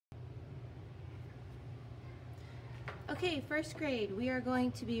Okay, first grade, we are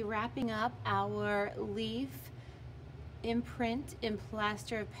going to be wrapping up our leaf imprint in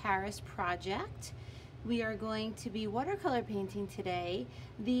plaster of Paris project. We are going to be watercolor painting today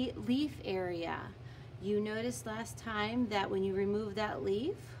the leaf area. You noticed last time that when you removed that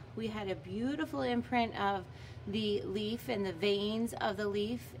leaf, we had a beautiful imprint of the leaf and the veins of the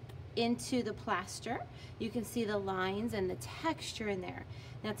leaf into the plaster. You can see the lines and the texture in there.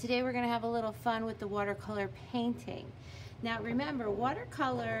 Now today we're going to have a little fun with the watercolor painting. Now remember,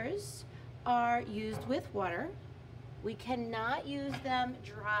 watercolors are used with water. We cannot use them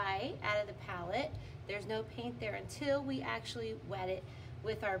dry out of the palette. There's no paint there until we actually wet it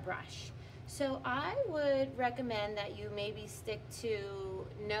with our brush. So I would recommend that you maybe stick to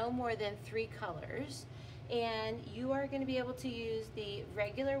no more than 3 colors, and you are going to be able to use the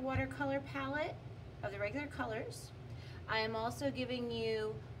regular watercolor palette of the regular colors. I am also giving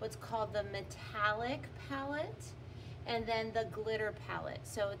you what's called the metallic palette and then the glitter palette.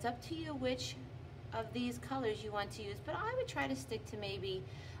 So it's up to you which of these colors you want to use, but I would try to stick to maybe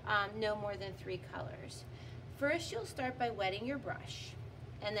no more than 3 colors. First, you'll start by wetting your brush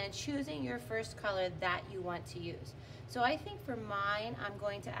and then choosing your first color that you want to use. So I think for mine, I'm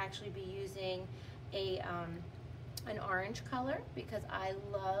going to actually be using an orange color because I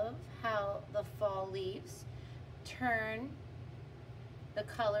love how the fall leaves turn the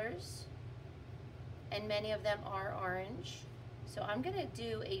colors, and many of them are orange. So I'm gonna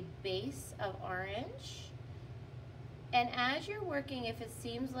do a base of orange. And as you're working, if it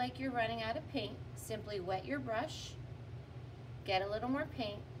seems like you're running out of paint, simply wet your brush, get a little more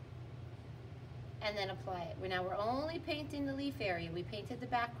paint, and then apply it. Now we're only painting the leaf area. We painted the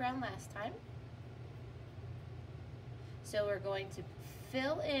background last time. So we're going to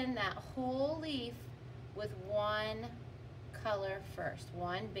fill in that whole leaf with one color first,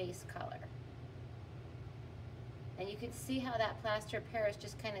 one base color. And you can see how that plaster of Paris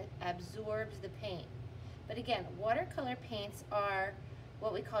just kind of absorbs the paint. But again, watercolor paints are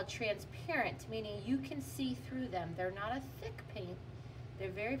what we call transparent, meaning you can see through them. They're not a thick paint.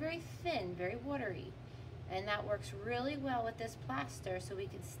 They're very, very thin, very watery. And that works really well with this plaster, so we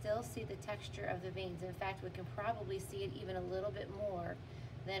can still see the texture of the veins. In fact, we can probably see it even a little bit more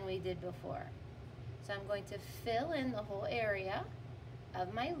than we did before. So I'm going to fill in the whole area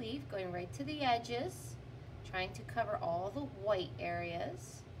of my leaf, going right to the edges, trying to cover all the white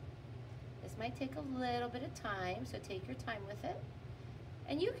areas. This might take a little bit of time, so take your time with it.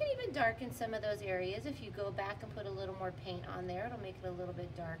 And you can even darken some of those areas. If you go back and put a little more paint on there, it'll make it a little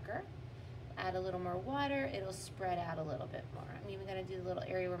bit darker. Add a little more water, it'll spread out a little bit more. I'm even gonna do the little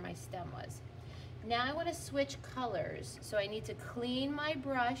area where my stem was. Now I wanna switch colors, so I need to clean my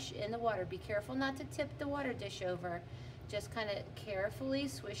brush in the water. Be careful not to tip the water dish over. Just kind of carefully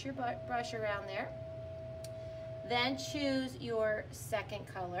swish your brush around there. Then choose your second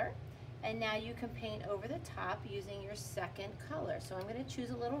color, and now you can paint over the top using your second color. So I'm gonna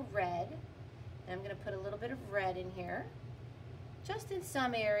choose a little red, and I'm gonna put a little bit of red in here, just in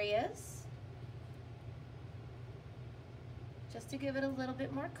some areas, just to give it a little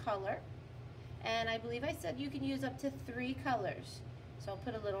bit more color. And I believe I said you can use up to 3 colors. So I'll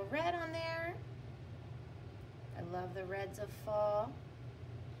put a little red on there. I love the reds of fall.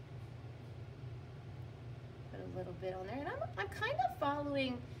 Put a little bit on there. And I'm kind of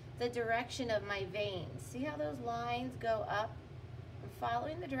following the direction of my veins. See how those lines go up? I'm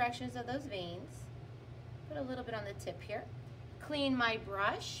following the directions of those veins. Put a little bit on the tip here. Clean my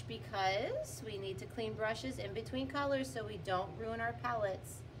brush because we need to clean brushes in between colors so we don't ruin our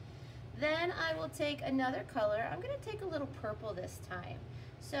palettes. Then I will take another color. I'm going to take a little purple this time.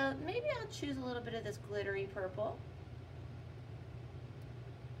 So maybe I'll choose a little bit of this glittery purple.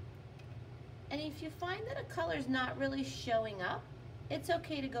 And if you find that a color is not really showing up, it's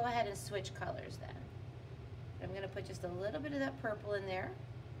okay to go ahead and switch colors then. I'm going to put just a little bit of that purple in there.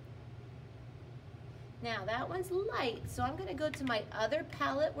 Now that one's light, so I'm going to go to my other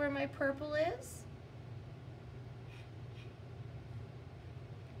palette where my purple is.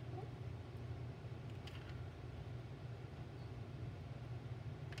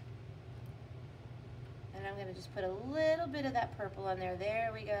 And I'm going to just put a little bit of that purple on there.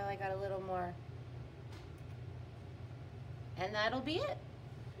 There we go, I got a little more. And that'll be it.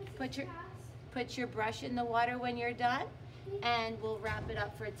 Put your brush in the water when you're done, and we'll wrap it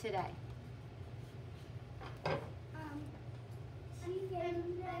up for today.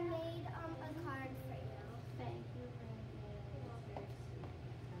 I made